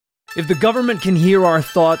If the government can hear our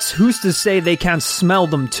thoughts, who's to say they can't smell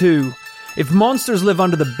them too? If monsters live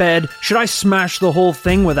under the bed, should I smash the whole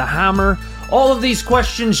thing with a hammer? All of these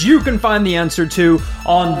questions you can find the answer to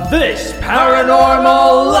on This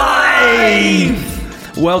Paranormal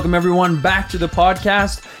Life! Welcome everyone back to the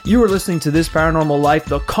podcast. You are listening to This Paranormal Life,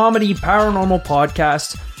 the comedy paranormal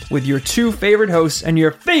podcast with your two favorite hosts and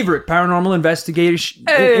your favorite paranormal investigators.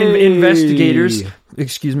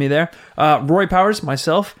 Excuse me there. Roy Powers,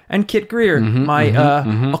 myself, and Kit Greer,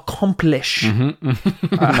 accomplish.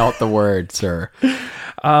 Not the word, sir.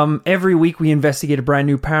 Every week we investigate a brand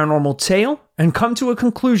new paranormal tale and come to a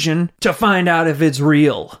conclusion to find out if it's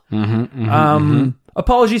real.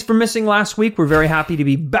 Apologies for missing last week. We're very happy to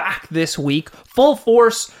be back this week. Full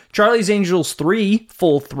force, Charlie's Angels 3,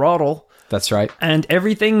 full throttle. That's right. And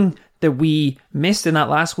everything that we missed in that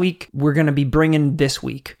last week, we're going to be bringing this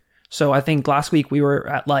week. So I think last week we were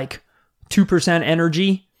at like 2%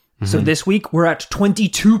 energy. So this week we're at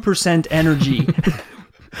 22% energy.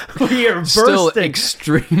 We are still bursting.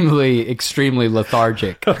 extremely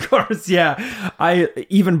lethargic. Of course, yeah.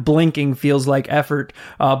 Even blinking feels like effort.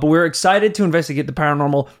 But we're excited to investigate the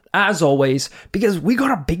paranormal, as always, because we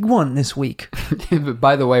got a big one this week.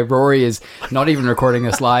 By the way, Rory is not even recording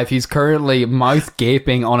this live. He's currently mouth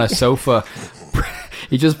gaping on a sofa.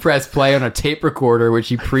 He just pressed play on a tape recorder, which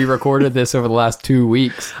he pre-recorded this over the last 2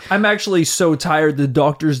 weeks. I'm actually so tired the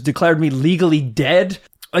doctors declared me legally dead.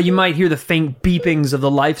 You might hear the faint beepings of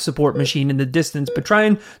the life support machine in the distance, but try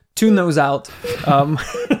and tune those out. I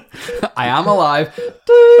am alive.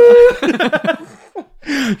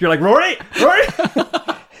 You're like, Rory!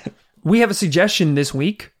 We have a suggestion this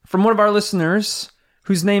week from one of our listeners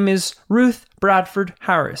whose name is Ruth Bradford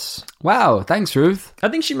Harris. Wow, thanks, Ruth. I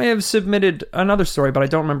think she may have submitted another story, but I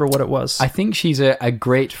don't remember what it was. I think she's a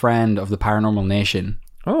great friend of the Paranormal Nation.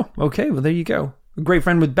 Oh, okay. Well, there you go. A great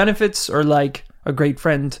friend with benefits, or like a great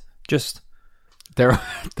friend just... There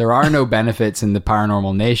are no benefits in the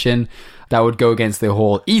Paranormal Nation. That would go against the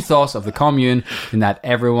whole ethos of the commune, in that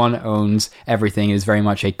everyone owns everything. It is very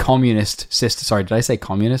much a communist system. Sorry, did I say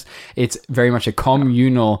communist? It's very much a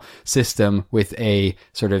communal system with a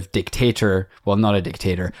sort of dictator. Well, not a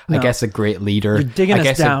dictator. No. I guess a great leader. You're digging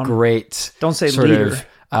us down. A great... Don't say sort leader. Of,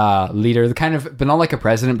 leader, the kind of, but not like a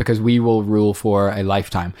president, because we will rule for a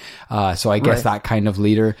lifetime. So I guess that kind of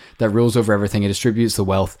leader that rules over everything and distributes the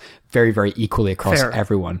wealth very, very equally across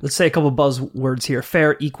everyone. Let's say a couple buzzwords here.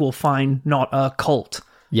 Fair, equal, fine, not a cult.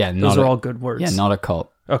 Yeah, those are all good words. Yeah, not a cult.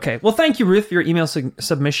 Okay, well, thank you, Ruth, for your email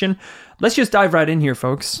submission. Let's just dive right in here,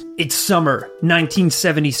 folks. It's summer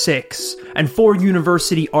 1976, and 4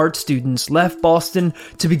 university art students left Boston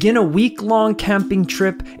to begin a week-long camping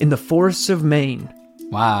trip in the forests of Maine.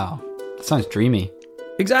 Wow, that sounds dreamy.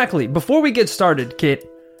 Exactly. Before we get started,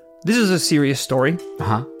 Kit, this is a serious story.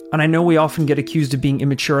 And I know we often get accused of being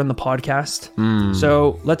immature on the podcast.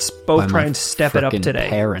 So let's both try and step it up today.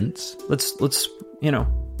 Parents. Let's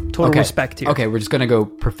total respect here. Okay, we're just going to go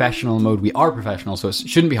professional mode. We are professional, so it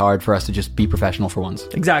shouldn't be hard for us to just be professional for once.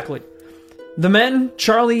 Exactly. The men,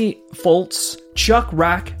 Charlie Foltz, Chuck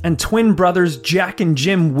Rack, and twin brothers Jack and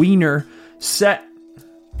Jim Wiener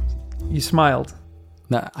You smiled.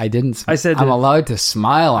 No, I didn't. I said I'm allowed to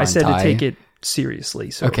smile, aren't I? said to take it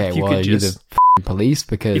seriously. So okay, well, you're the police,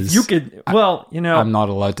 because if you could, I'm not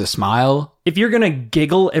allowed to smile. If you're gonna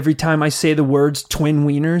giggle every time I say the words twin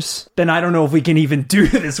wieners, then I don't know if we can even do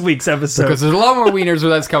this week's episode. Because there's a lot more wieners where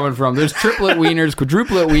that's coming from. There's triplet wieners,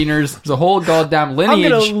 quadruplet wieners. There's a whole goddamn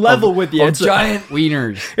lineage. I'm gonna level with you. Of giant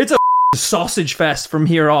wieners. It's a sausage fest from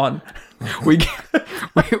here on. We got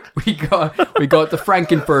the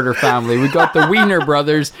Frankenfurter family. We got the Wiener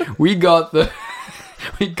brothers. We got the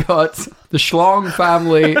Schlong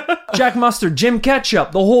family. Jack Mustard, Jim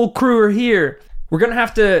Ketchup, the whole crew are here. We're going to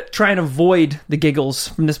have to try and avoid the giggles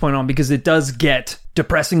from this point on, because it does get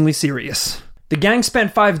depressingly serious. The gang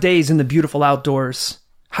spent 5 days in the beautiful outdoors,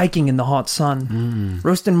 hiking in the hot sun,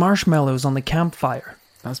 roasting marshmallows on the campfire.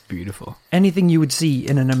 That's beautiful. Anything you would see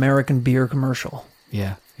in an American beer commercial.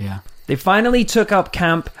 Yeah. They finally took up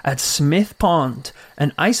camp at Smith Pond,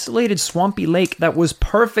 an isolated swampy lake that was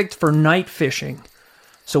perfect for night fishing.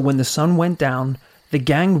 So when the sun went down, the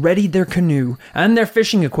gang readied their canoe and their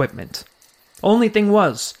fishing equipment. Only thing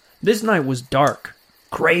was, this night was dark.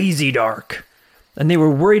 Crazy dark. And they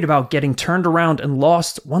were worried about getting turned around and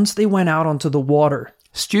lost once they went out onto the water.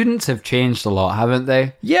 Students have changed a lot, haven't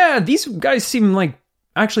they? Yeah, these guys seem like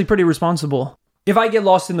actually pretty responsible. If I get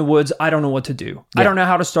lost in the woods, I don't know what to do. Yeah. I don't know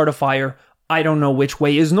how to start a fire. I don't know which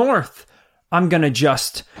way is north. I'm going to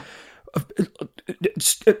just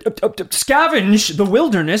scavenge the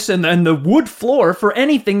wilderness and the wood floor for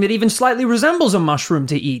anything that even slightly resembles a mushroom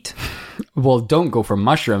to eat. Well, don't go for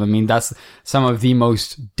mushroom. I mean, that's some of the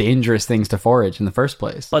most dangerous things to forage in the first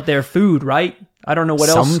place. But they're food, right? I don't know what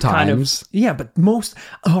else Sometimes. Yeah, but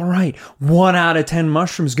all right. 1 out of 10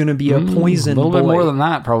 mushrooms going to be a poison. A little bit more than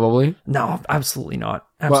that, probably. No, absolutely not.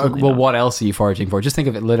 Absolutely Well, not. what else are you foraging for? Just think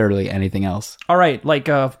of it literally anything else. All right,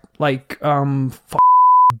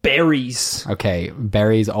 berries. Okay,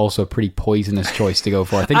 berries also a pretty poisonous choice to go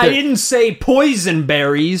for. I didn't say poison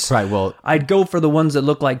berries. Right, well, I'd go for the ones that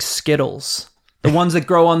look like Skittles. The ones that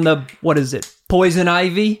grow on the, what is it? Poison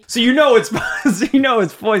ivy? So you know it's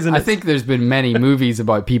poisonous. I think there's been many movies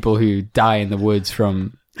about people who die in the woods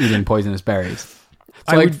from eating poisonous berries.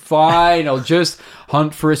 It's fine, I'll just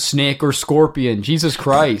hunt for a snake or scorpion. Jesus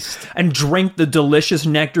Christ. And drink the delicious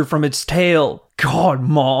nectar from its tail. God,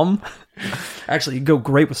 Mom. Actually, it'd go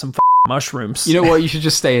great with some mushrooms. You know what? You should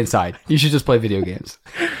just stay inside. You should just play video games.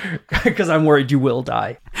 Because I'm worried you will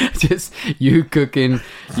die. Just you cooking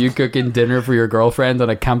dinner for your girlfriend on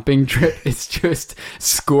a camping trip. It's just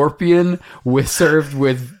scorpion served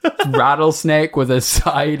with rattlesnake with a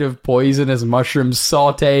side of poisonous mushrooms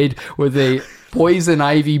sauteed with a poison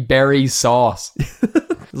ivy berry sauce.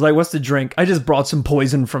 It's like, what's the drink? I just brought some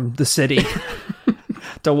poison from the city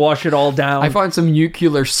to wash it all down. I found some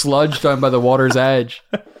nuclear sludge down by the water's edge.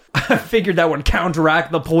 I figured that would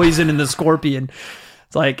counteract the poison in the scorpion.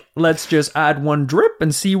 It's like, let's just add 1 drip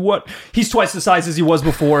and see what... He's twice the size as he was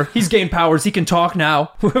before. He's gained powers. He can talk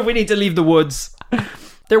now. We need to leave the woods.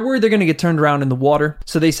 They're worried they're going to get turned around in the water.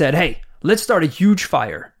 So they said, hey, let's start a huge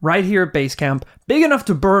fire right here at base camp, big enough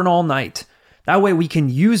to burn all night. That way we can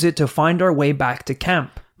use it to find our way back to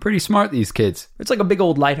camp. Pretty smart, these kids. It's like a big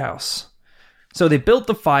old lighthouse. So they built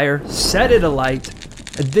the fire, set it alight,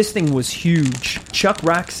 and this thing was huge. Chuck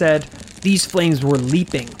Rack said these flames were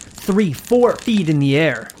leaping 3-4 feet in the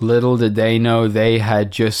air. Little did they know they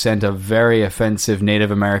had just sent a very offensive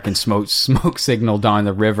Native American smoke signal down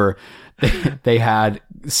the river. They had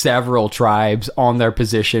several tribes on their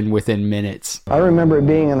position within minutes. I remember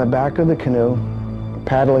being in the back of the canoe,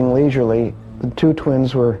 paddling leisurely. The 2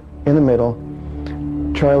 twins were in the middle.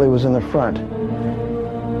 Charlie was in the front.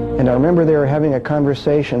 And I remember they were having a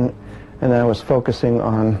conversation, and I was focusing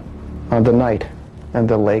on the night and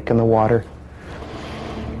the lake and the water.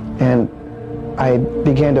 And I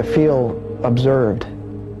began to feel observed.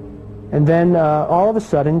 And then all of a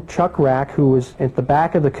sudden, Chuck Rack, who was at the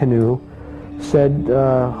back of the canoe, said,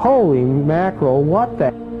 holy mackerel, what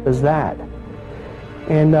the is that?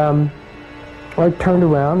 And I turned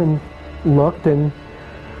around and looked, and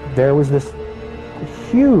there was this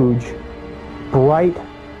huge, bright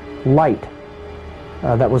light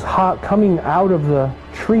that was coming out of the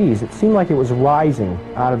trees. It seemed like it was rising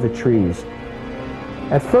out of the trees.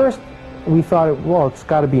 At first, we thought, it's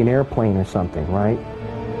got to be an airplane or something, right?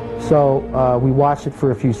 So we watched it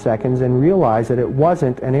for a few seconds and realized that it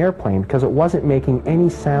wasn't an airplane because it wasn't making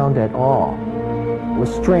any sound at all. It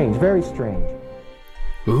was strange, very strange.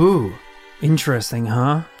 Ooh. Interesting,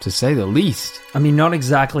 huh? To say the least. I mean, not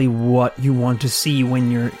exactly what you want to see when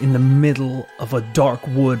you're in the middle of a dark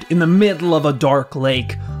wood, in the middle of a dark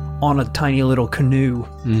lake, on a tiny little canoe.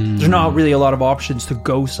 There's not really a lot of options to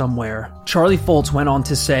go somewhere. Charlie Foltz went on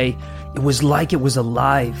to say, it was like it was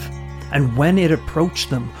alive. And when it approached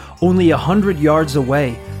them, only 100 yards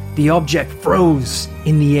away, the object froze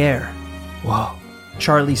in the air. Whoa.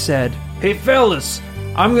 Charlie said, hey fellas,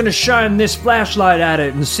 I'm gonna shine this flashlight at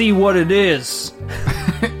it and see what it is.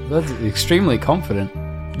 That's extremely confident.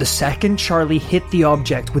 The second Charlie hit the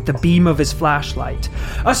object with the beam of his flashlight,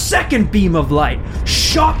 a second beam of light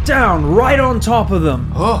shot down right on top of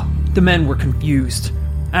them. Oh. The men were confused,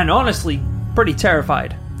 and honestly, pretty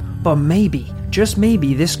terrified. But maybe, just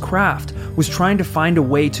maybe, this craft was trying to find a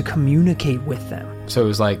way to communicate with them. So it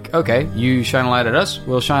was like, okay, you shine a light at us,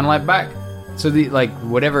 we'll shine a light back. So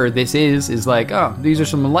whatever this is like, oh, these are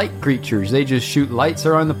some light creatures. They just shoot lights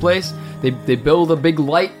around the place. They build a big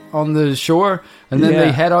light on the shore, and then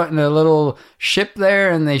they head out in a little ship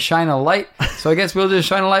there, and they shine a light. So I guess we'll just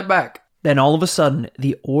shine a light back. Then all of a sudden,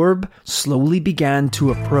 the orb slowly began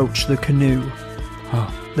to approach the canoe.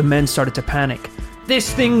 Oh. The men started to panic.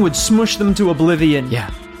 This thing would smush them to oblivion.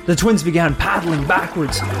 Yeah. The twins began paddling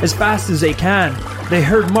backwards as fast as they can. They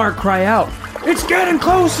heard Mark cry out, "It's getting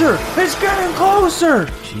closer! It's getting closer!"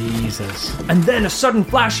 Jesus. And then a sudden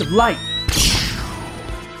flash of light.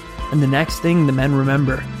 And the next thing the men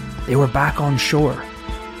remember, they were back on shore,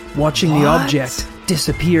 watching the object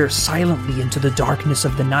disappear silently into the darkness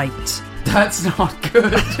of the night. That's not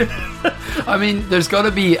good. I mean, there's got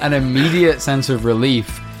to be an immediate sense of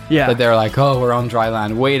relief Yeah. But they're like, oh, we're on dry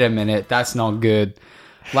land. Wait a minute, that's not good.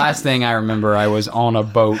 Last thing I remember, I was on a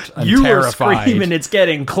boat and You terrified. were screaming, it's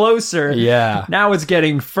getting closer. Yeah. Now it's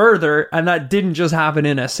getting further, and that didn't just happen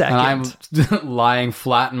in a second. And I'm lying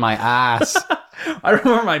flat in my ass. I don't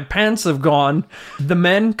know where my pants have gone. The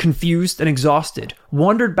men, confused and exhausted,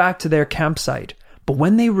 wandered back to their campsite. But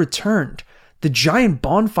when they returned, the giant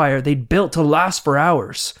bonfire they'd built to last for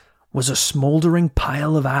hours was a smoldering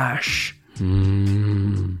pile of ash.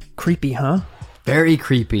 Creepy, huh? Very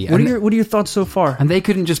creepy. What are your thoughts so far? And they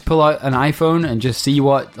couldn't just pull out an iPhone and just see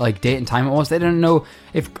what like date and time it was. They didn't know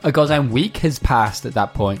if a goddamn week has passed at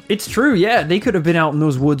that point. It's true, yeah. They could have been out in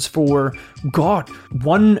those woods for, God,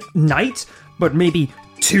 1 night, but maybe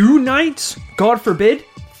 2 nights? God forbid,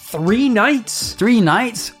 3 nights? 3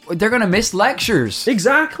 nights? They're going to miss lectures.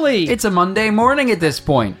 Exactly. It's a Monday morning at this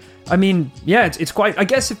point. I mean, yeah, it's quite... I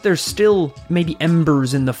guess if there's still maybe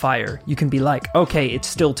embers in the fire, you can be like, okay, it's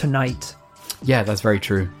still tonight. Yeah, that's very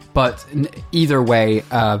true. But either way,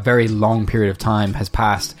 a very long period of time has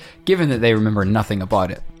passed, given that they remember nothing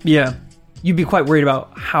about it. Yeah. You'd be quite worried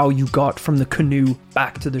about how you got from the canoe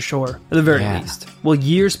back to the shore, at the very least. Well,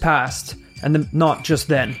 years passed, and not just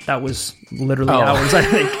then. That was literally hours, I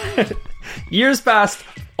think. Years passed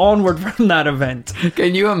onward from that event.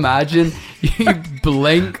 Can you imagine? You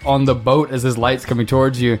blink on the boat as this light's coming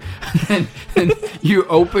towards you, and you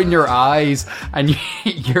open your eyes, and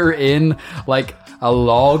you're in like a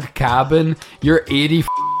log cabin. You're 80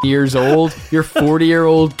 years old. Your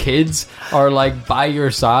 40-year-old kids are like by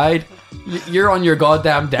your side. You're on your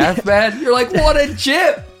goddamn deathbed. You're like, what a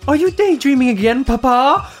chip! Are you daydreaming again,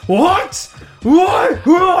 Papa? What? Who are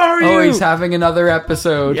you? Oh, he's having another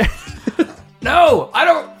episode. Yeah. No, I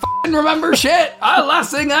don't remember shit.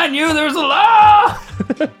 Last thing I knew, there was a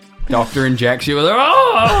law. Doctor injects you with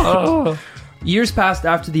a Years passed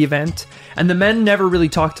after the event, and the men never really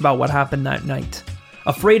talked about what happened that night.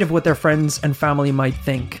 Afraid of what their friends and family might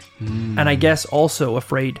think. And I guess also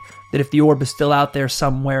afraid that if the orb is still out there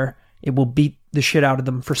somewhere, it will beat the shit out of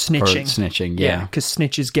them for snitching. For snitching, yeah. Because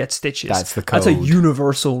snitches get stitches. That's the code. That's a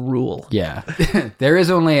universal rule. Yeah. There is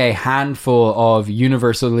only a handful of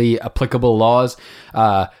universally applicable laws.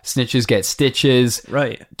 Snitches get stitches.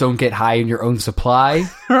 Right. Don't get high in your own supply.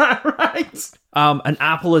 Right. An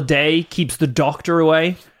apple a day keeps the doctor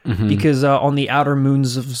away. Because on the outer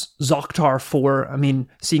moons of Zoktar 4, I mean,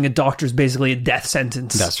 seeing a doctor is basically a death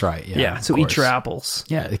sentence. That's right, yeah. Yeah, so eat your apples.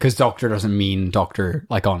 Yeah, because doctor doesn't mean doctor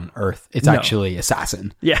like on Earth. It's actually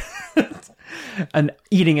assassin. Yeah. And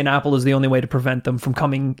eating an apple is the only way to prevent them from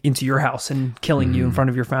coming into your house and killing you in front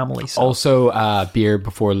of your family. So. Also, beer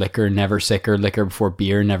before liquor, never sicker. Liquor before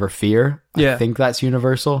beer, never fear. Yeah. I think that's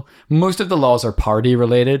universal. Most of the laws are party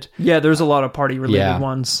related. Yeah, there's a lot of party related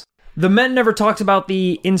ones. The men never talked about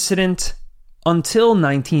the incident until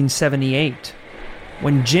 1978,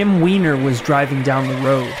 when Jim Weiner was driving down the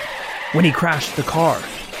road, when he crashed the car.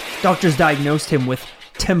 Doctors diagnosed him with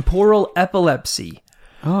temporal epilepsy.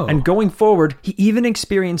 Oh. And going forward, he even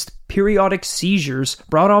experienced periodic seizures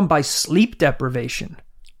brought on by sleep deprivation.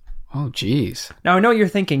 Oh, jeez. Now, I know you're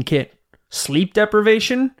thinking, Kit, sleep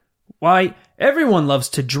deprivation? Why, everyone loves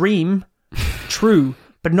to dream. True.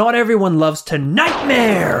 But not everyone loves to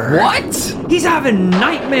nightmare. What? He's having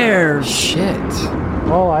nightmares. Shit.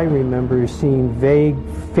 All I remember is seeing vague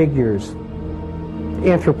figures,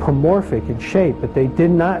 anthropomorphic in shape, but they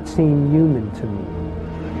did not seem human to me.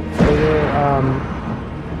 They were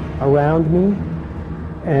around me,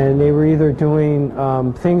 and they were either doing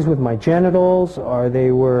things with my genitals, or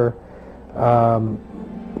they were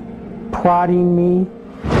prodding me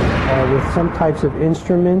with some types of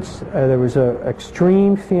instruments. There was an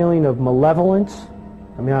extreme feeling of malevolence.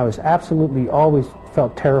 I mean, I was absolutely always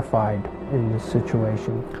felt terrified in this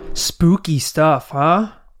situation. Spooky stuff,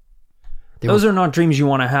 huh? Those are not dreams you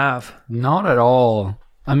want to have. Not at all.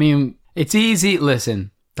 I mean, it's easy.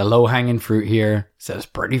 Listen, the low-hanging fruit here says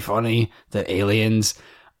pretty funny that aliens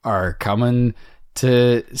are coming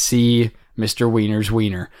to see Mr. Weiner's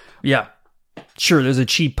wiener. Yeah. Sure, there's a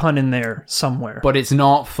cheap pun in there somewhere. But it's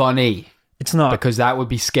not funny. It's not. Because that would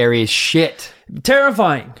be scary as shit.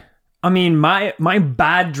 Terrifying. I mean, my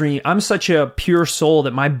bad dream, I'm such a pure soul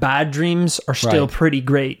that my bad dreams are still pretty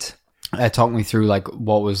great. Talk me through, like,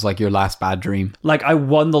 what was, like, your last bad dream? Like, I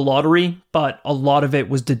won the lottery, but a lot of it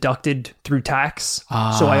was deducted through tax.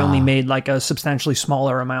 So I only made, like, a substantially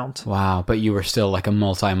smaller amount. Wow, but you were still, like, a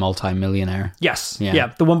multi-millionaire. Yes.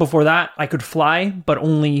 Yeah. The one before that, I could fly, but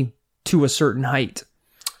only to a certain height.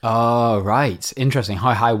 Oh, right. Interesting.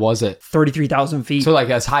 How high was it? 33,000 feet. So, like,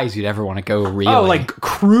 as high as you'd ever want to go, really. Oh, like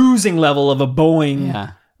cruising level of a Boeing.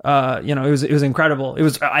 Yeah. It was incredible.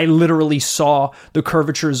 I literally saw the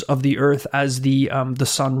curvatures of the earth as the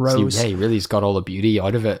sun rose. Yeah, he really's got all the beauty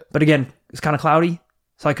out of it. But again, it's kind of cloudy,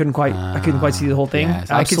 so I couldn't quite see the whole thing. Yeah,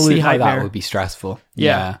 I could see how that would be stressful.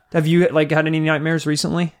 Yeah. Have you had any nightmares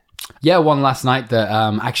recently? Yeah, one last night that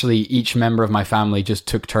actually each member of my family just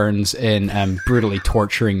took turns in brutally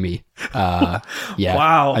torturing me.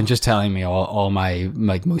 Wow. And just telling me all my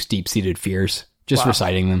most deep-seated fears. Just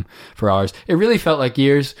reciting them for hours. It really felt like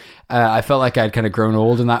years. I felt like I'd kind of grown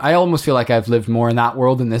old in that. I almost feel like I've lived more in that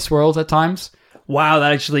world than this world at times. Wow,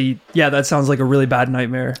 that sounds like a really bad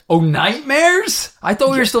nightmare. Oh, nightmares? I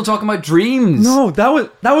thought we were still talking about dreams. No,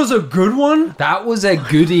 that was a good one. That was a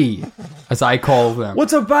goodie, as I call them.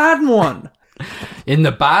 What's a bad one? In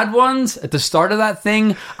the bad ones, at the start of that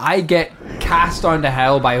thing, I get cast down to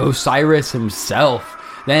hell by Osiris himself.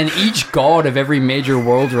 Then each god of every major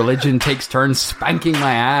world religion takes turns spanking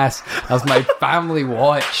my ass as my family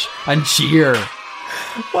watch and cheer.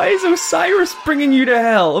 Why is Osiris bringing you to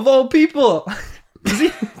hell, of all people? Can he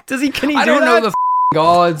do that? I don't know the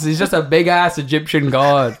gods. He's just a big ass Egyptian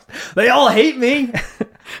god. They all hate me.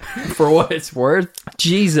 For what it's worth.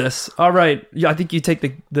 Jesus. All right. Yeah, I think you take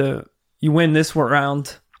you win this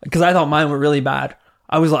round, because I thought mine were really bad.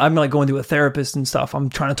 I'm like going to a therapist and stuff. I'm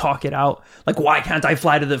trying to talk it out. Like, why can't I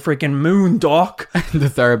fly to the freaking moon, doc? The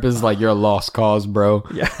therapist is like, you're a lost cause, bro.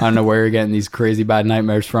 Yeah. I don't know where you're getting these crazy bad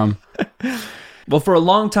nightmares from. Well, for a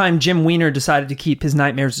long time, Jim Weiner decided to keep his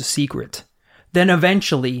nightmares a secret. Then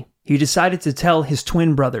eventually, he decided to tell his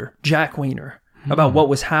twin brother, Jack Weiner, about what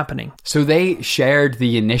was happening. So they shared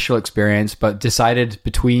the initial experience, but decided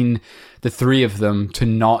between the three of them to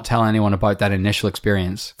not tell anyone about that initial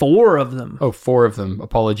experience. 4 of them. Oh, 4 of them.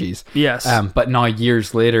 Apologies. Yes. But now,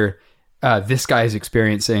 years later, this guy is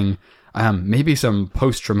experiencing maybe some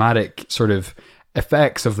post-traumatic sort of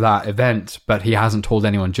effects of that event, but he hasn't told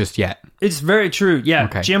anyone just yet. It's very true. Yeah.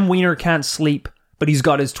 Okay. Jim Weiner can't sleep, but he's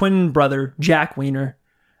got his twin brother, Jack Weiner,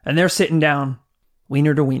 and they're sitting down,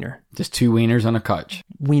 Weiner to Weiner. Just 2 wieners on a couch.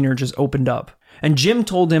 Weiner just opened up, and Jim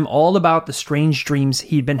told him all about the strange dreams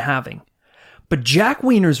he'd been having. But Jack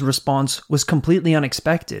Weiner's response was completely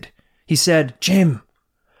unexpected. He said, "Jim,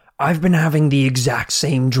 I've been having the exact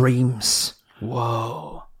same dreams."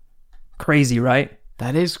 Whoa. Crazy, right?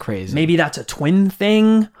 That is crazy. Maybe that's a twin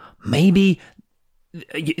thing. Maybe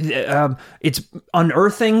it's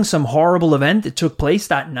unearthing some horrible event that took place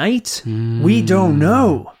that night. We don't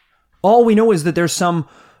know. All we know is that there's some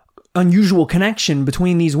unusual connection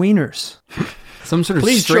between these wieners. Some sort of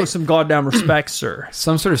Please show some goddamn respect, sir.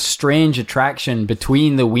 Some sort of strange attraction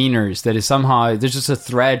between the wieners that is somehow, there's just a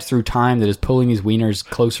thread through time that is pulling these wieners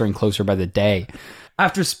closer and closer by the day.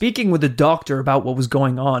 After speaking with the doctor about what was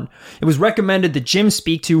going on, it was recommended that Jim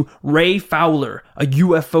speak to Ray Fowler, a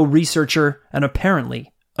UFO researcher and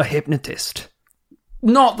apparently a hypnotist.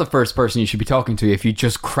 Not the first person you should be talking to if you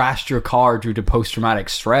just crashed your car due to post-traumatic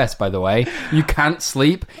stress, by the way. You can't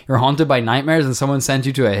sleep, you're haunted by nightmares, and someone sent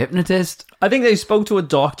you to a hypnotist? I think they spoke to a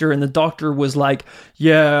doctor, and the doctor was like,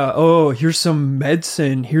 yeah, here's some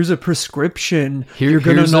medicine, here's a prescription. You're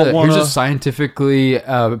gonna not want Here's a scientifically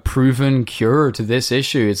proven cure to this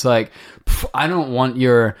issue. It's like, I don't want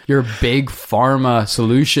your big pharma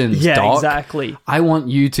solutions, yeah, doc. Exactly. I want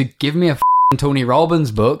you to give me a Tony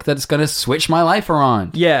Robbins book that's going to switch my life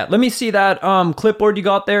around. Yeah, let me see that clipboard you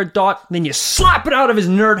got there, Doc. Then you slap it out of his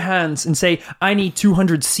nerd hands and say, I need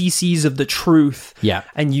 200 cc's of the truth. Yeah.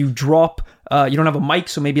 And you drop, you don't have a mic,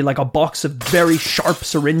 so maybe like a box of very sharp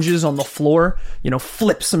syringes on the floor.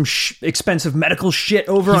 Flip some expensive medical shit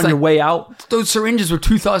over on your way out. Those syringes were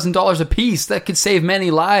 $2,000 a piece. That could save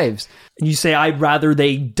many lives. And you say, I'd rather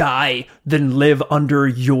they die than live under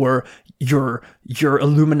your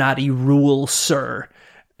Illuminati rule, sir.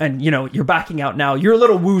 And you're backing out now. You're a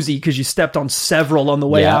little woozy because you stepped on several on the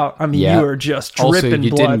way out. I mean, you were just dripping also, you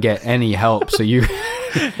blood. didn't get any help, so you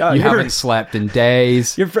you haven't slept in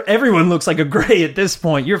days. Everyone looks like a gray at this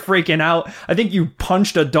point. You're freaking out. I think you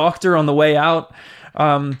punched a doctor on the way out,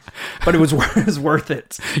 but it was worth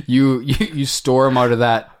it. You storm out of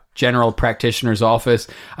that general practitioner's office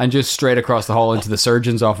and just straight across the hall into the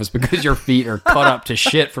surgeon's office because your feet are cut up to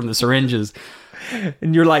shit from the syringes.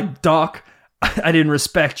 And you're like, Doc, I didn't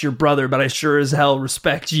respect your brother, but I sure as hell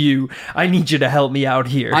respect you. I need you to help me out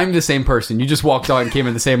here. I'm the same person. You just walked out and came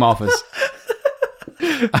in the same office.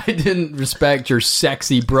 I didn't respect your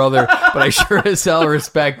sexy brother, but I sure as hell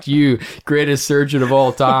respect you, greatest surgeon of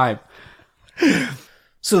all time.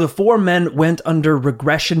 So the 4 men went under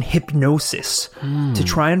regression hypnosis to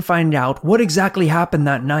try and find out what exactly happened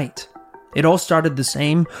that night. It all started the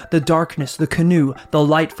same: the darkness, the canoe, the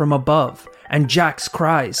light from above. and Jack's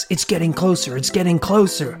cries, "It's getting closer,"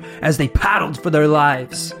 as they paddled for their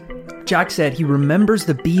lives. Jack said he remembers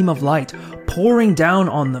the beam of light pouring down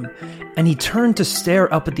on them, and he turned to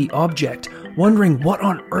stare up at the object, wondering what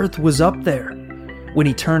on earth was up there. When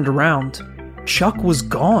he turned around, Chuck was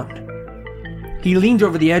gone. He leaned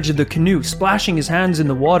over the edge of the canoe, splashing his hands in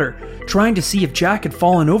the water, trying to see if Jack had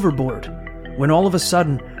fallen overboard, when all of a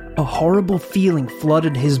sudden, a horrible feeling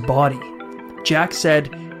flooded his body. Jack said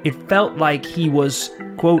it felt like he was,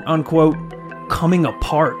 quote-unquote, coming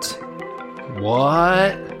apart.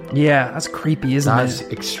 What? Yeah, that's creepy, isn't That's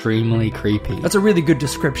it? extremely creepy. That's a really good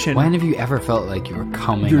description. When have you ever felt like you were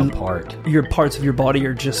coming apart? Your parts of your body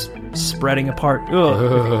are just spreading apart.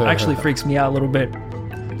 Ugh, actually freaks me out a little bit.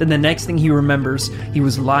 Then the next thing he remembers, he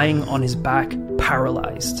was lying on his back,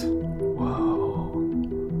 paralyzed. Whoa.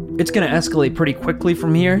 It's going to escalate pretty quickly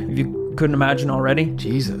from here, if you couldn't imagine already.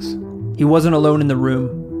 Jesus. He wasn't alone in the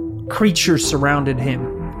room. Creatures surrounded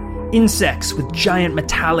him. Insects with giant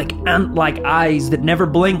metallic ant-like eyes that never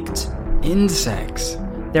blinked. Insects.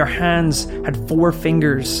 Their hands had 4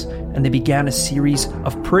 fingers, and they began a series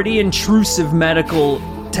of pretty intrusive medical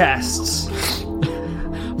tests.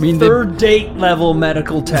 I mean, Third date level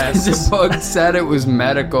medical tests. the bug said it was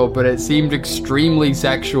medical, but it seemed extremely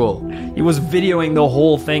sexual. He was videoing the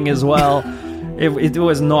whole thing as well. It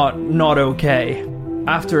was not okay.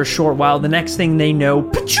 After a short while, the next thing they know,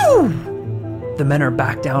 pachoo! The men are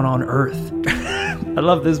back down on Earth. I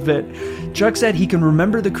love this bit. Chuck said he can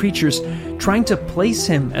remember the creatures trying to place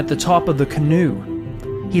him at the top of the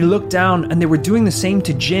canoe. He looked down and they were doing the same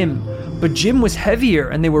to Jim, but Jim was heavier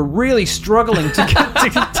and they were really struggling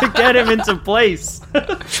to get him into place.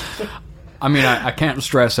 I mean, I can't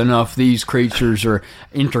stress enough, these creatures are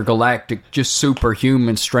intergalactic, just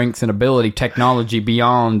superhuman strength and ability, technology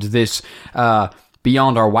beyond this,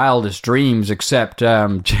 beyond our wildest dreams, except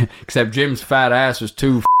Jim's fat ass was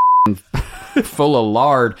too full of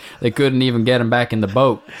lard. They couldn't even get him back in the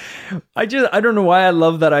boat. I don't know why I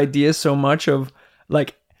love that idea so much of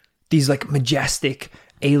like these like majestic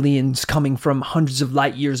aliens coming from hundreds of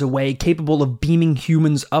light years away, capable of beaming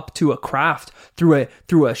humans up to a craft through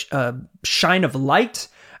a shine of light.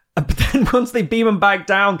 But then once they beam them back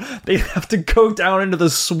down, they have to go down into the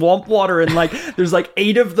swamp water, and like there's like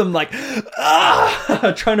 8 of them like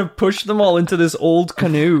trying to push them all into this old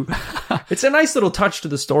canoe. It's a nice little touch to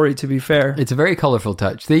the story, to be fair. It's a very colorful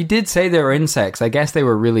touch. They did say they were insects. I guess they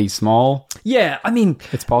were really small. Yeah, I mean,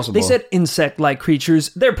 it's possible. They said insect-like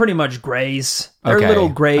creatures. They're pretty much greys. They're little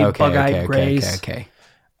gray, bug-eyed greys. Okay.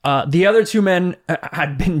 The other 2 men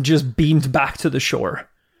had been just beamed back to the shore.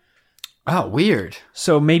 Oh, weird.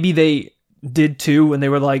 So maybe they did too, and they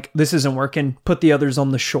were like, this isn't working, put the others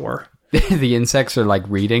on the shore. The insects are like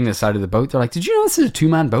reading the side of the boat. They're like, did you know this is a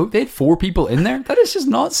 2-man boat? They had 4 people in there? That is just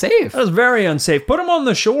not safe. That was very unsafe. Put them on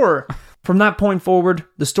the shore. From that point forward,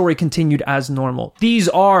 the story continued as normal. These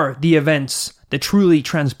are the events that truly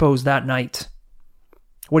transposed that night.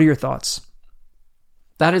 What are your thoughts?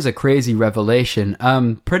 That is a crazy revelation.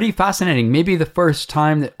 Pretty fascinating. Maybe the first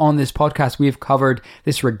time that on this podcast we've covered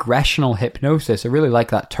this regressional hypnosis. I really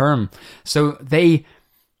like that term. So they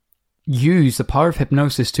use the power of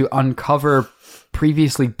hypnosis to uncover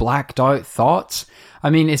previously blacked out thoughts.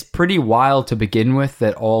 I mean, it's pretty wild to begin with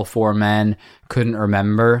that all 4 men couldn't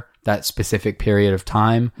remember that specific period of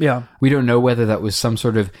time. Yeah. We don't know whether that was some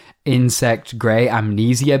sort of insect grey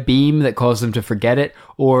amnesia beam that caused them to forget it,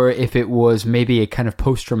 or if it was maybe a kind of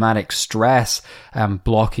post-traumatic stress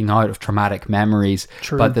blocking out of traumatic memories.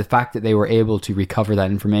 True. But the fact that they were able to recover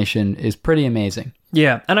that information is pretty amazing.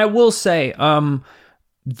 Yeah, and I will say,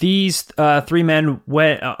 these 3 men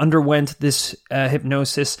underwent this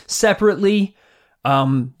hypnosis separately.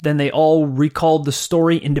 Then they all recalled the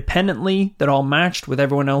story independently that all matched with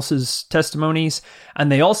everyone else's testimonies.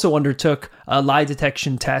 And they also undertook a lie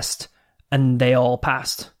detection test and they all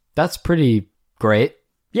passed. That's pretty great.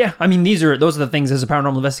 Yeah, I mean, those are the things as a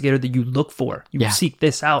paranormal investigator that you look for. You seek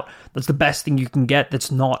this out. That's the best thing you can get that's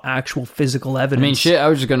not actual physical evidence. I mean, shit, I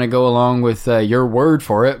was just going to go along with your word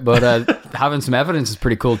for it, but having some evidence is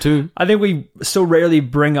pretty cool too. I think we so rarely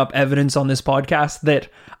bring up evidence on this podcast that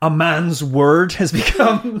a man's word has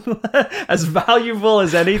become as valuable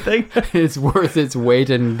as anything. It's worth its weight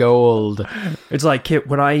in gold. It's like, Kit,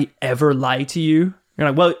 would I ever lie to you? You're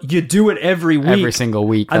like, well, you do it every week. Every single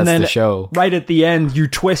week. That's and then the show. Right at the end, you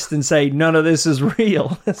twist and say, none of this is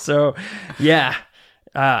real. So, yeah.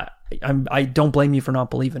 I don't blame you for not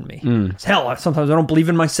believing me. Hell, sometimes I don't believe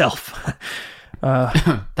in myself.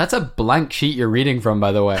 That's a blank sheet you're reading from,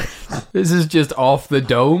 by the way. This is just off the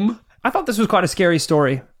dome. I thought this was quite a scary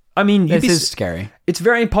story. I mean, This is scary. It's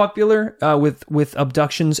very popular with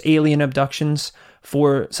abductions, alien abductions.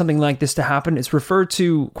 For something like this to happen, it's referred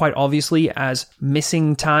to quite obviously as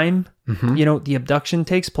missing time. You know, the abduction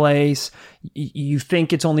takes place. You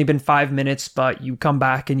think it's only been 5 minutes, but you come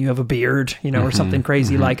back and you have a beard, you know, or something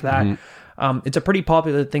crazy like that. It's a pretty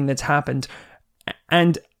popular thing that's happened.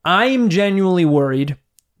 And I'm genuinely worried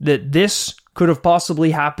that this could have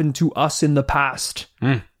possibly happened to us in the past.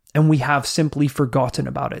 And we have simply forgotten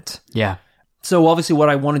about it. Yeah. So obviously what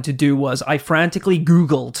I wanted to do was I frantically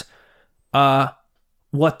Googled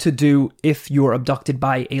what to do if you're abducted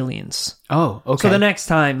by aliens. Oh, okay. So the next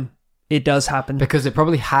time it does happen. Because it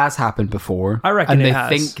probably has happened before. I reckon it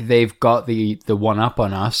has. And they think they've got the one up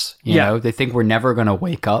on us. You Yeah. know, they think we're never going to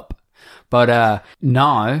wake up. But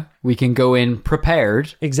now we can go in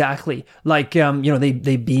prepared. Exactly. Like, you know,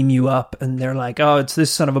 they beam you up and they're like, oh, it's this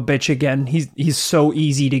son of a bitch again. He's so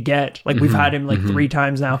easy to get. Like, we've had him like 3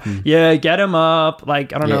 times now. Yeah, get him up.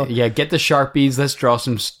 Like, I don't know. Yeah, get the Sharpies. Let's draw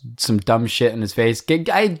some dumb shit in his face. Get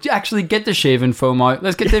the shaving foam out.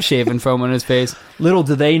 Let's get the shaving foam on his face. Little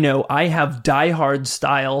do they know, I have Die Hard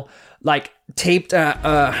style, like, taped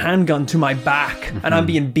a handgun to my back, and I'm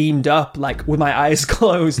being beamed up, like, with my eyes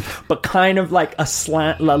closed, but kind of like a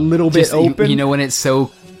slant, a little bit open. You know, when it's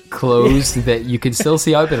so closed that you can still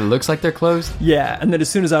see out, but it looks like they're closed? Yeah, and then as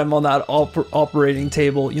soon as I'm on that operating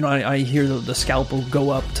table, you know, I hear the scalpel go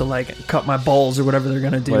up to, like, cut my balls or whatever they're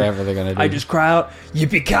gonna do. I just cry out,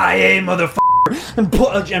 yippee-ki-yay, motherfucker! And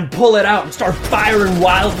pull it out and start firing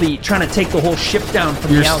wildly, trying to take the whole ship down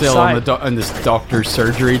from the outside. You're still on this doctor's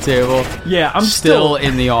surgery table. Yeah, I'm still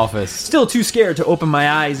in the office. Still too scared to open my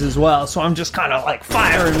eyes as well, so I'm just kind of like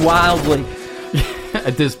firing wildly.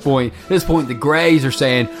 At this point, the Greys are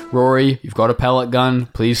saying, Rory, you've got a pellet gun.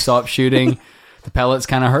 Please stop shooting. The pellets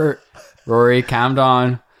kind of hurt. Rory, calm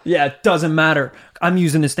down. Yeah, it doesn't matter. I'm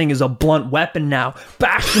using this thing as a blunt weapon now,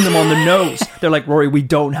 bashing them on the nose. They're like, Rory, we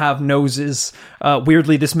don't have noses.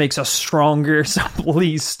 Weirdly, this makes us stronger, so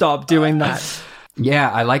please stop doing that. Yeah,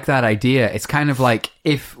 I like that idea. It's kind of like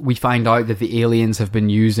if we find out that the aliens have been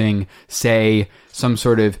using, say, some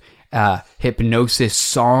sort of hypnosis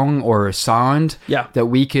song or sound, that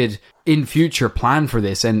we could, in future, plan for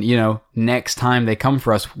this. And, you know, next time they come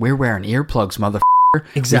for us, we're wearing earplugs, motherfucker.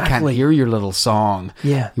 Exactly. We can't hear your little song.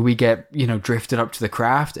 Yeah. We get, you know, drifted up to the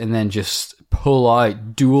craft and then just pull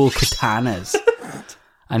out dual katanas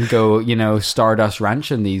and go, you know, Stardust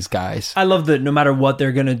ranching these guys. I love that no matter what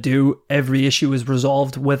they're going to do, every issue is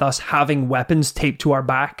resolved with us having weapons taped to our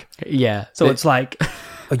back. Yeah. So it's like,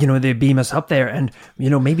 you know, they beam us up there and, you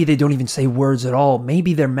know, maybe they don't even say words at all.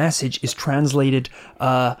 Maybe their message is translated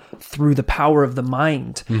through the power of the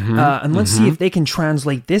mind. And let's see if they can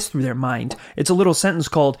translate this through their mind. It's a little sentence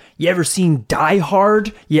called, you ever seen Die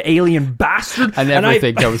Hard, you alien bastard? And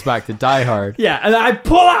everything comes back to Die Hard. Yeah, and I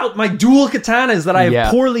pull out my dual katanas that I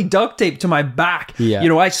have poorly duct taped to my back. Yeah. You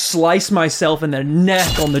know, I slice myself in the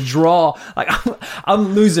neck on the draw. Like,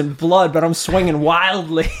 I'm losing blood, but I'm swinging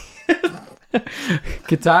wildly.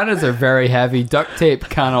 Katanas are very heavy. Duct tape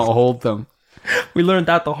cannot hold them. We learned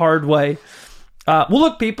that the hard way. Well,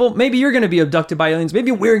 look, people, maybe you're going to be abducted by aliens.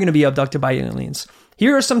 Maybe we're going to be abducted by aliens.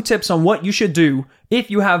 Here are some tips on what you should do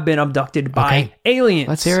if you have been abducted by aliens.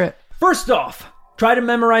 Let's hear it. First off, try to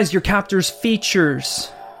memorize your captor's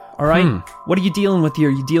features. All right? What are you dealing with here?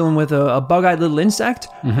 Are you dealing with a bug-eyed little insect?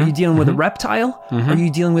 Are you dealing with a reptile? Are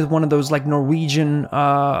you dealing with one of those, like, Norwegian...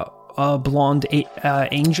 blonde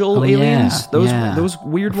angel aliens, those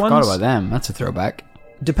weird ones. Forgot about them. That's a throwback.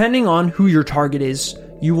 Depending on who your target is,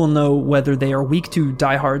 you will know whether they are weak to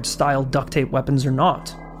Die Hard style duct tape weapons or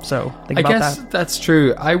not. So think about that. I guess that's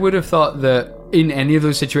true. I would have thought that in any of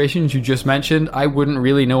those situations you just mentioned, I wouldn't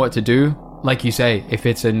really know what to do. Like you say, if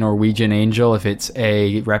it's a Norwegian angel, if it's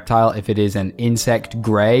a reptile, if it is an insect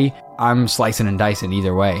grey, I'm slicing and dicing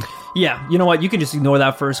either way. Yeah, you know what? You can just ignore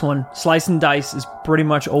that first one. Slice and dice is pretty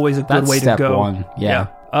much always a good way to go. Step one, yeah.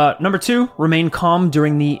 Number 2, remain calm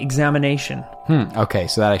during the examination. Okay,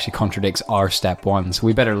 so that actually contradicts our step 1, so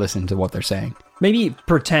we better listen to what they're saying. Maybe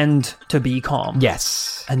pretend to be calm.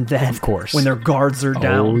 Yes. And then, of course, when their guards are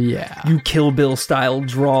down, you Kill Bill style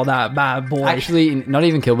draw that bad boy. Actually, not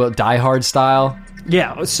even Kill Bill, Die Hard style.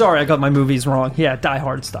 Yeah, sorry, I got my movies wrong. Yeah, Die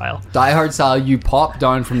Hard style. Die Hard style, you pop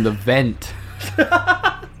down from the vent.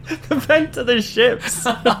 The vent to the ships.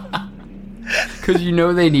 Because you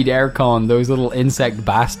know they need aircon, those little insect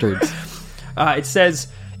bastards. It says,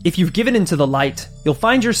 if you've given into the light, you'll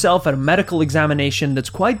find yourself at a medical examination that's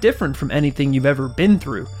quite different from anything you've ever been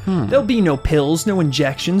through. There'll be no pills, no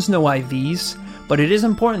injections, no IVs. But it is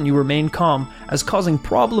important you remain calm, as causing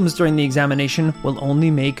problems during the examination will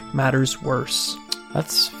only make matters worse.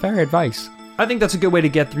 That's fair advice. I think that's a good way to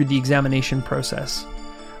get through the examination process.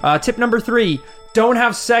 Tip number 3, don't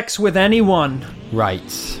have sex with anyone.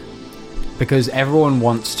 Right. Because everyone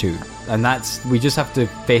wants to. And we just have to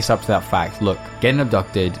face up to that fact. Look, getting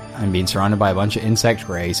abducted and being surrounded by a bunch of insect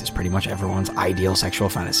rays is pretty much everyone's ideal sexual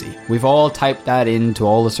fantasy. We've all typed that into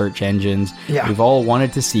all the search engines. Yeah. We've all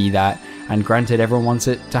wanted to see that. And granted, everyone wants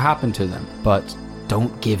it to happen to them. But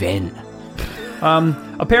don't give in.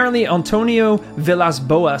 Apparently, Antonio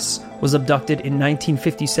Villas-Boas was abducted in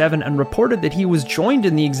 1957 and reported that he was joined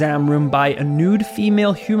in the exam room by a nude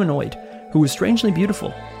female humanoid who was strangely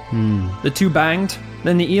beautiful. The two banged.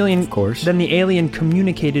 Then the alien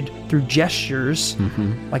communicated through gestures,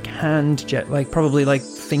 like probably like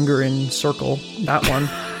finger in circle, that one.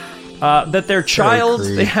 That their child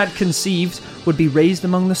they had conceived would be raised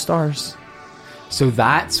among the stars. So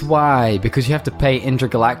that's why, because you have to pay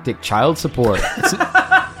intergalactic child support.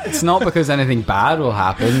 It's not because anything bad will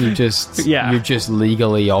happen. You're just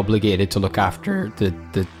legally obligated to look after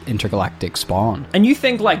the intergalactic spawn. And you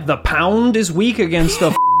think like the pound is weak against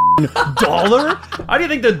the dollar? How do you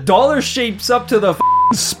think the dollar shapes up to the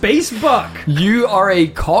space buck? You are a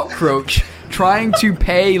cockroach trying to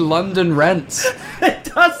pay London rents. It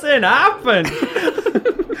doesn't happen.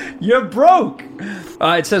 You're broke.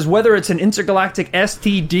 It says whether it's an intergalactic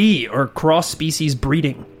STD or cross-species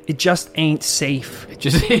breeding, it just ain't safe. It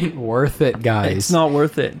just ain't worth it, guys. It's not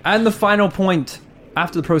worth it. And the final point,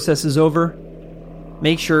 after the process is over,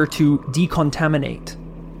 make sure to decontaminate,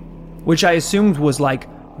 which I assumed was like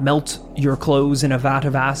melt your clothes in a vat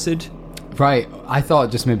of acid. Right. I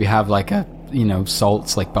thought just maybe have like a,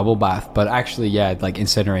 salts like bubble bath, but actually, yeah, like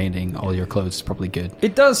incinerating all your clothes is probably good.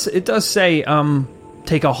 It does say,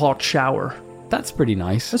 take a hot shower. That's pretty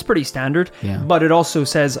nice. That's pretty standard. Yeah. But it also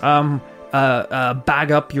says,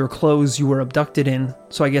 bag up your clothes you were abducted in.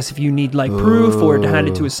 So I guess if you need like proof or to hand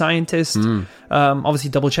it to a scientist, obviously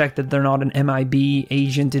double check that they're not an MIB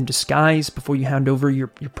agent in disguise before you hand over your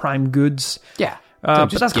prime goods. Yeah.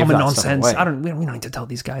 But that's common nonsense. We don't need to tell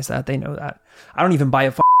these guys that. They know that. I don't even buy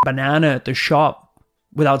a banana at the shop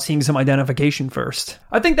without seeing some identification first.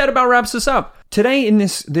 I think that about wraps us up. Today in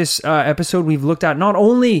this episode, we've looked at not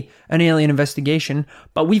only an alien investigation,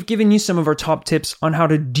 but we've given you some of our top tips on how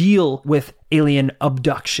to deal with alien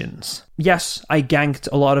abductions. Yes, I ganked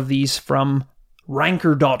a lot of these from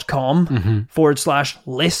ranker.com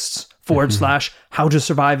 /lists / how to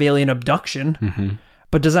survive alien abduction.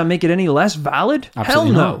 But does that make it any less valid?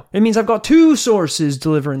 Absolutely Hell no. not. It means I've got 2 sources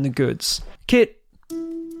delivering the goods. Kit,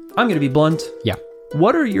 I'm going to be blunt. Yeah.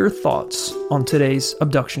 What are your thoughts on today's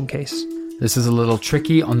abduction case? This is a little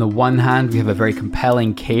tricky. On the one hand, we have a very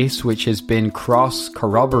compelling case which has been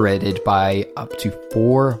cross-corroborated by up to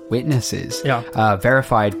 4 witnesses. Yeah.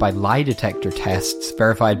 Verified by lie detector tests,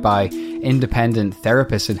 verified by independent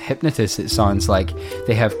therapists and hypnotists, it sounds like.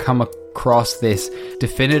 They have come across this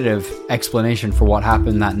definitive explanation for what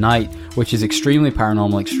happened that night, which is extremely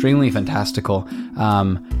paranormal, extremely fantastical,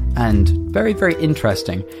 and very, very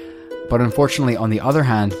interesting. But unfortunately, on the other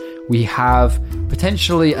hand, we have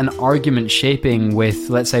potentially an argument shaping with,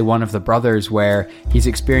 let's say, one of the brothers where he's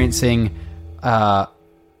experiencing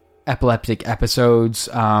epileptic episodes,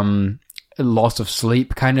 loss of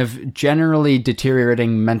sleep, kind of generally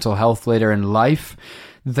deteriorating mental health later in life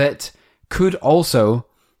that could also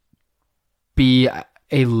be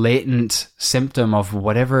a latent symptom of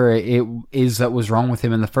whatever it is that was wrong with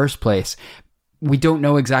him in the first place. We don't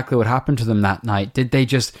know exactly what happened to them that night. Did they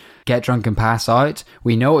just get drunk and pass out?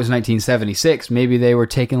 We know it was 1976. Maybe they were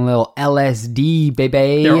taking a little LSD,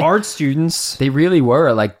 baby. They're art students. They really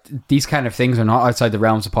were. Like, these kind of things are not outside the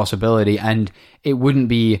realms of possibility, and it wouldn't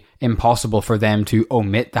be impossible for them to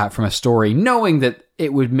omit that from a story, knowing that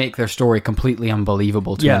it would make their story completely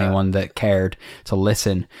unbelievable to anyone that cared to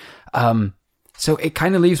listen. So it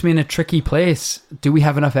kind of leaves me in a tricky place. Do we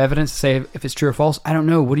have enough evidence to say if it's true or false? I don't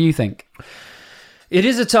know. What do you think? It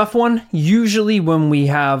is a tough one. Usually when we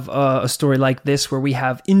have a story like this, where we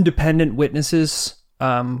have independent witnesses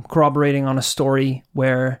corroborating on a story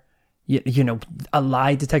where, a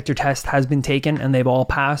lie detector test has been taken and they've all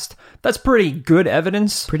passed, that's pretty good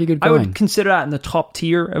evidence. Pretty good I going. would consider that in the top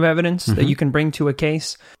tier of evidence that you can bring to a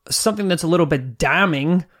case. Something that's a little bit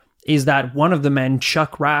damning is that one of the men,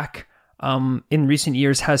 Chuck Rack, in recent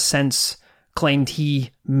years has since claimed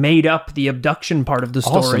he made up the abduction part of the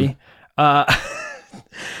story.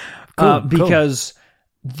 Because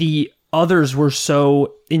the others were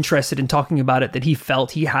so interested in talking about it that he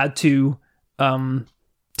felt he had to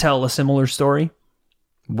tell a similar story.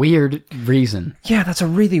 Weird reason. Yeah, that's a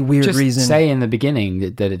really weird reason. Just say in the beginning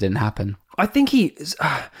that it didn't happen. I think he...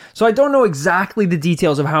 So I don't know exactly the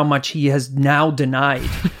details of how much he has now denied,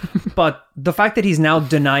 but the fact that he's now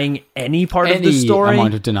denying any part of the story... Any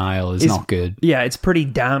amount of denial is not good. Yeah, it's pretty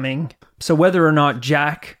damning. So whether or not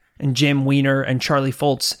Jack and Jim Weiner and Charlie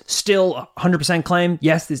Foltz still 100% claim,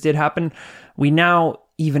 yes, this did happen, we now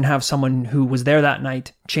even have someone who was there that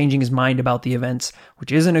night changing his mind about the events,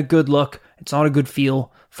 which isn't a good look. It's not a good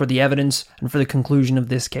feel for the evidence and for the conclusion of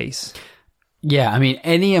this case. Yeah, I mean,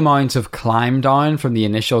 any amount of climb down from the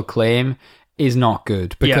initial claim is not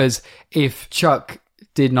good, because if Chuck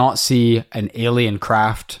did not see an alien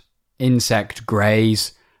craft, insect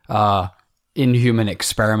graze, inhuman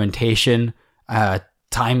experimentation,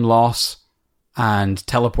 time loss, and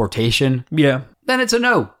teleportation, then it's a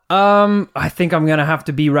no. I think I'm gonna have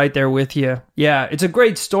to be right there with you. Yeah, it's a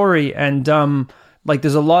great story, and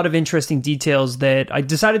there's a lot of interesting details that I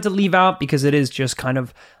decided to leave out because it is just kind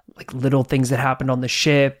of like little things that happened on the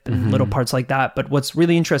ship and little parts like that. But what's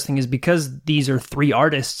really interesting is because these are 3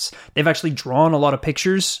 artists, they've actually drawn a lot of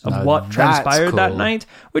pictures of what transpired that night,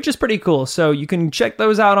 which is pretty cool. So you can check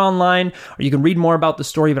those out online, or you can read more about the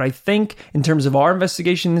story. But I think in terms of our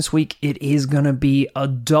investigation this week, it is going to be a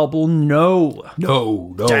double no.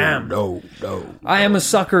 No. I am a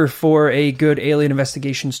sucker for a good alien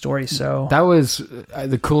investigation story, so... That was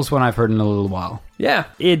the coolest one I've heard in a little while. Yeah,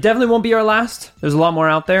 it definitely won't be our last. There's a lot more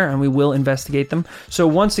out there, and we will investigate them. So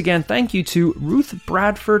once again, thank you to Ruth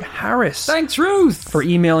Bradford Harris. Thanks, Ruth! For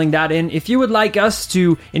emailing that in. If you would like us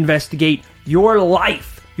to investigate your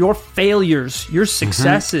life, your failures, your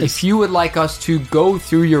successes... If you would like us to go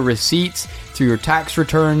through your receipts, through your tax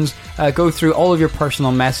returns, go through all of your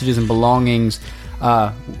personal messages and belongings...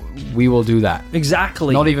 we will do that.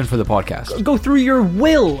 Exactly. Not even for the podcast. Go through your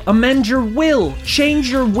will, amend your will,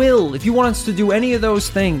 change your will. If you want us to do any of those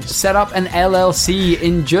things, set up an LLC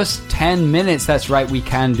in just 10 minutes. That's right, we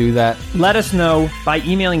can do that. Let us know by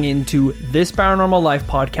emailing into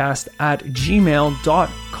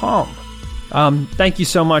thisparanormallifepodcast@gmail.com. Thank you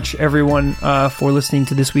so much, everyone, for listening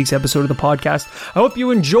to this week's episode of the podcast. I hope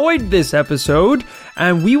you enjoyed this episode,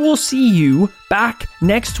 and we will see you back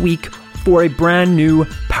next week for a brand new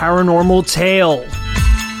paranormal tale.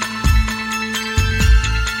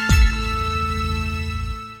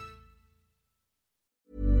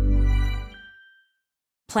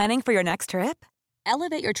 Planning for your next trip?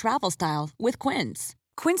 Elevate your travel style with Quince.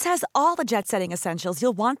 Quince has all the jet-setting essentials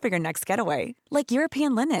you'll want for your next getaway, like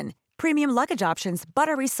European linen, premium luggage options,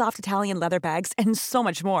 buttery soft Italian leather bags, and so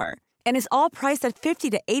much more. And is all priced at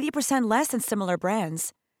 50 to 80% less than similar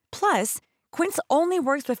brands. Plus, Quince only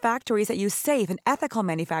works with factories that use safe and ethical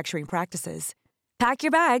manufacturing practices. Pack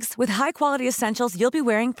your bags with high-quality essentials you'll be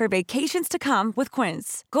wearing for vacations to come with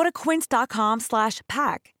Quince. Go to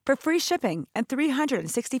quince.com/pack for free shipping and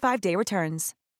 365-day returns.